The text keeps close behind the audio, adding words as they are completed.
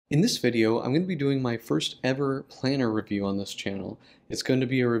In this video, I'm going to be doing my first ever planner review on this channel. It's going to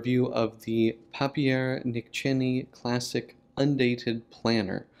be a review of the Papierniczeni Klasyk Undated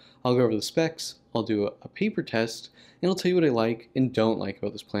Planner. I'll go over the specs, I'll do a paper test, and I'll tell you what I like and don't like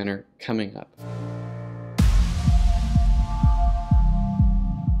about this planner coming up.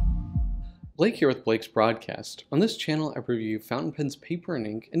 Blake here with Blake's Broadcast. On this channel, I review fountain pens, paper, and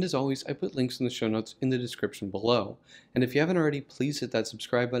ink, and as always, I put links in the show notes in the description below. And if you haven't already, please hit that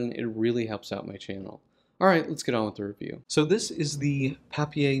subscribe button. It really helps out my channel. Alright, let's get on with the review. So this is the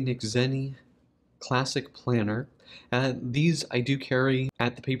Papierniczeni Klasyk Planner. These I do carry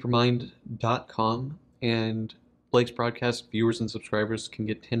at thepapermind.com, and Blake's Broadcast viewers and subscribers can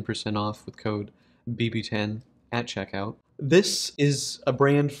get 10% off with code BB10 at checkout. This is a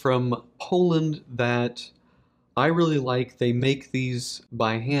brand from Poland that I really like. They make these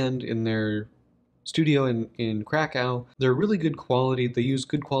by hand in their studio in Krakow. They're really good quality. They use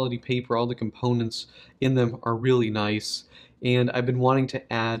good quality paper. All the components in them are really nice. And I've been wanting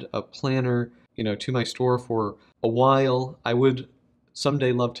to add a planner, to my store for a while. I would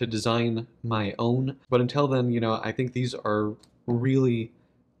someday love to design my own, but until then, I think these are really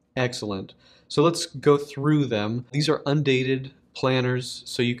excellent. So let's go through them. These are undated planners,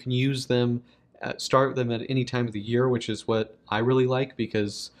 so you can use them, start them at any time of the year, which is what I really like,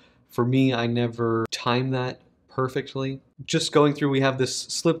 because for me, I never time that perfectly. Just going through, we have this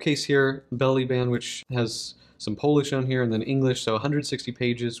slipcase here, belly band, which has some Polish on here and then English, so 160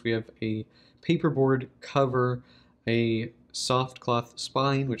 pages. We have a paperboard cover, a soft cloth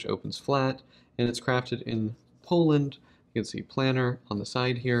spine, which opens flat, and it's crafted in Poland. You can see planner on the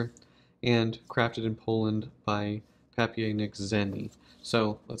side here, and crafted in Poland by Papierniczeni.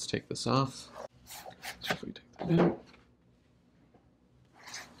 So let's take this off. So if we take that out.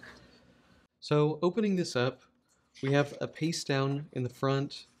 So opening this up, we have a paste down in the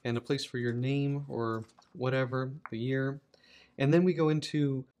front and a place for your name or whatever, the year. And then we go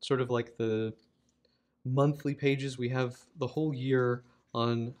into sort of like the monthly pages. We have the whole year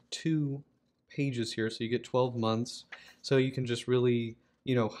on 2 pages here, so you get 12 months. So you can just really,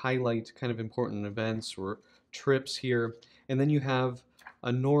 highlight kind of important events or trips here. And then you have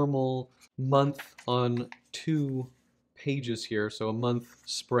a normal month on 2 pages here, so a month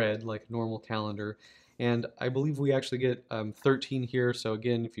spread like a normal calendar. And I believe we actually get 13 here, so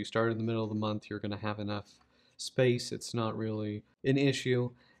again, if you start in the middle of the month, you're going to have enough space. It's not really an issue.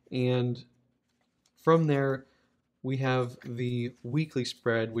 And from there, we have the weekly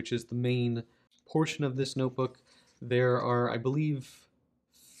spread, which is the main portion of this notebook. There are, I believe,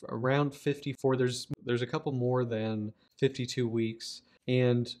 around 54. There's a couple more than 52 weeks.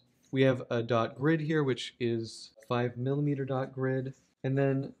 And we have a dot grid here, which is 5mm dot grid. And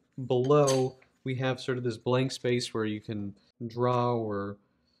then below, we have sort of this blank space where you can draw or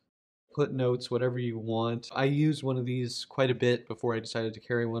put notes, whatever you want. I used one of these quite a bit before I decided to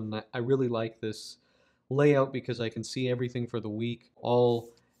carry one. And I really like this layout because I can see everything for the week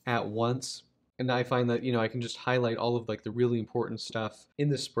all at once. And I find that, I can just highlight all of the really important stuff in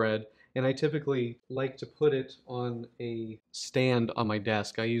the spread. And I typically like to put it on a stand on my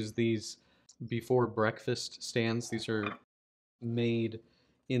desk. I use these before breakfast stands. These are made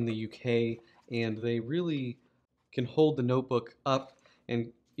in the UK, and they really can hold the notebook up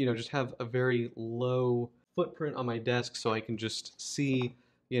and, just have a very low footprint on my desk so I can just see,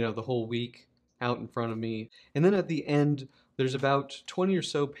 the whole week out in front of me. And then at the end, there's about 20 or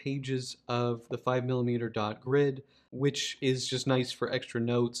so pages of the 5mm dot grid, which is just nice for extra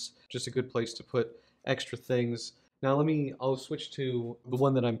notes, just a good place to put extra things. Now I'll switch to the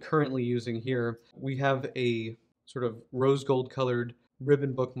one that I'm currently using here. We have a sort of rose gold colored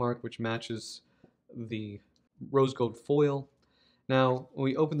ribbon bookmark, which matches the rose gold foil. Now, when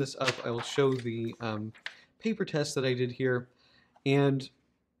we open this up, I will show the paper test that I did here. And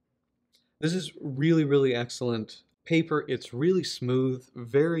this is really, really excellent paper. It's really smooth,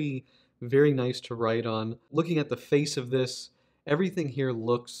 very, very nice to write on. Looking at the face of this, everything here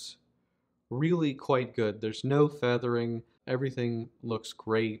looks really quite good. There's no feathering. Everything looks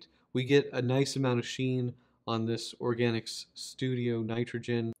great. We get a nice amount of sheen on this Organics Studio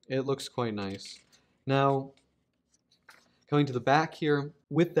Nitrogen. It looks quite nice. Now, going to the back here,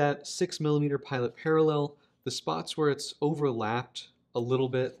 with that 6mm Pilot Parallel, the spots where it's overlapped a little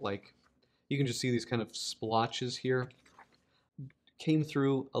bit, you can just see these kind of splotches here, came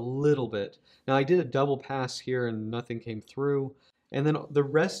through a little bit. Now I did a double pass here and nothing came through. And then the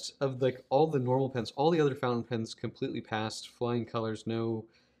rest of all the normal pens, all the other fountain pens completely passed, flying colors, no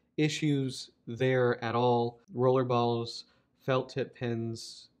issues there at all. Roller balls, felt tip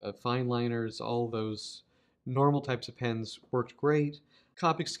pens, fine liners, all those normal types of pens worked great.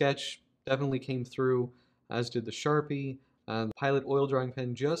 Copic sketch definitely came through, as did the Sharpie, the Pilot oil drawing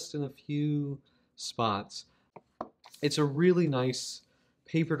pen just in a few spots. It's a really nice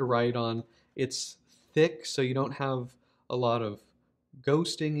paper to write on. It's thick, so you don't have a lot of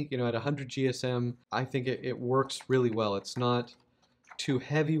ghosting. You know, at 100 GSM, I think it works really well. It's not too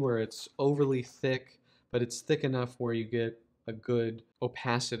heavy where it's overly thick, but it's thick enough where you get a good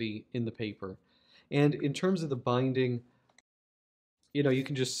opacity in the paper. And in terms of the binding, you know, you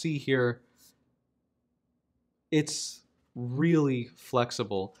can just see here, it's really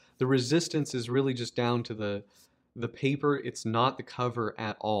flexible. The resistance is really just down to the paper. It's not the cover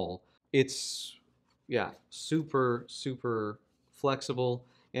at all. It's, yeah, super, super flexible,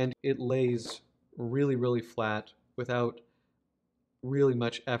 and it lays really, really flat without really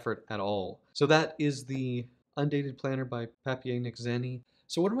much effort at all. So that is the Undated Planner by Papierniczeni.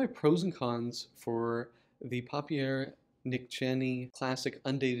 So what are my pros and cons for the Papierniczeni Classic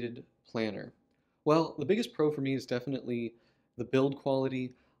Undated Planner? Well, the biggest pro for me is definitely the build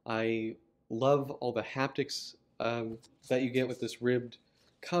quality. I love all the haptics that you get with this ribbed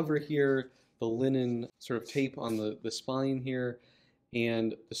cover here, the linen sort of tape on the spine here,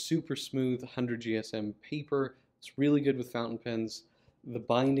 and the super smooth 100 GSM paper. It's really good with fountain pens. The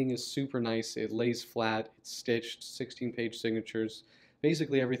binding is super nice. It lays flat. It's stitched, 16-page signatures.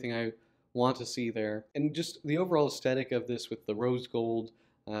 Basically everything I want to see there. And just the overall aesthetic of this with the rose gold,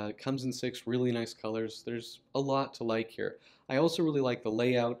 comes in 6 really nice colors. There's a lot to like here. I also really like the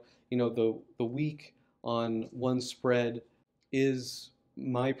layout. You know, the week on one spread is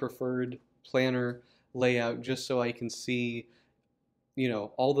my preferred planner layout, just so I can see, you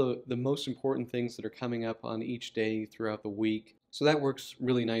know, all the most important things that are coming up on each day throughout the week. So that works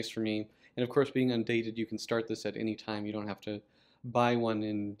really nice for me. And of course, being undated, you can start this at any time. You don't have to buy one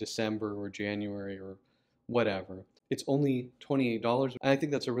in December or January or whatever. It's only $28. I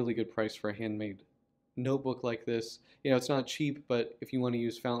think that's a really good price for a handmade notebook like this. You know, it's not cheap, but if you want to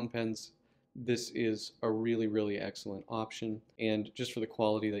use fountain pens, this is a really, really excellent option. And just for the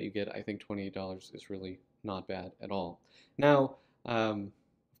quality that you get, I think $28 is really not bad at all. Now, of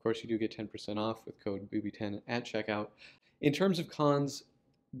course, you do get 10% off with code BooBie10 at checkout. In terms of cons,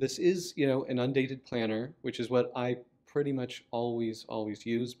 this is, you know, an undated planner, which is what I pretty much always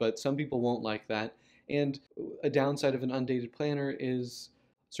use, but some people won't like that. And a downside of an undated planner is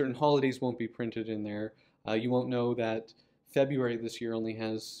certain holidays won't be printed in there. You won't know that February this year only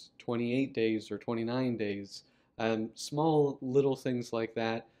has 28 days or 29 days. Small little things like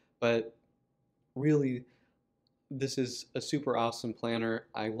that, but really this is a super awesome planner.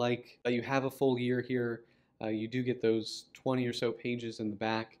 I like that you have a full year here. You do get those 20 or so pages in the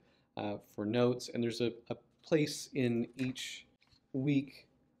back for notes, and there's a place in each week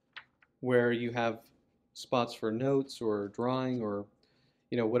where you have spots for notes or drawing or,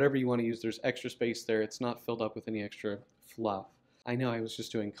 you know, whatever you want to use. There's extra space there. It's not filled up with any extra fluff. I know I was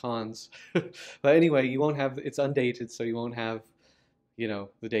just doing cons, but anyway, you won't have, it's undated, so you won't have, you know,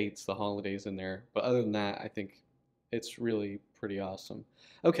 the dates, the holidays in there. But other than that, I think it's really pretty awesome.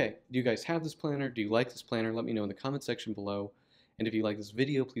 Okay, do you guys have this planner? Do you like this planner? Let me know in the comment section below. And if you like this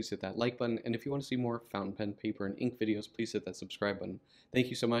video, please hit that like button. And if you want to see more fountain pen, paper, and ink videos, please hit that subscribe button. Thank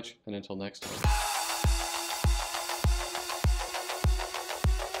you so much, and until next time.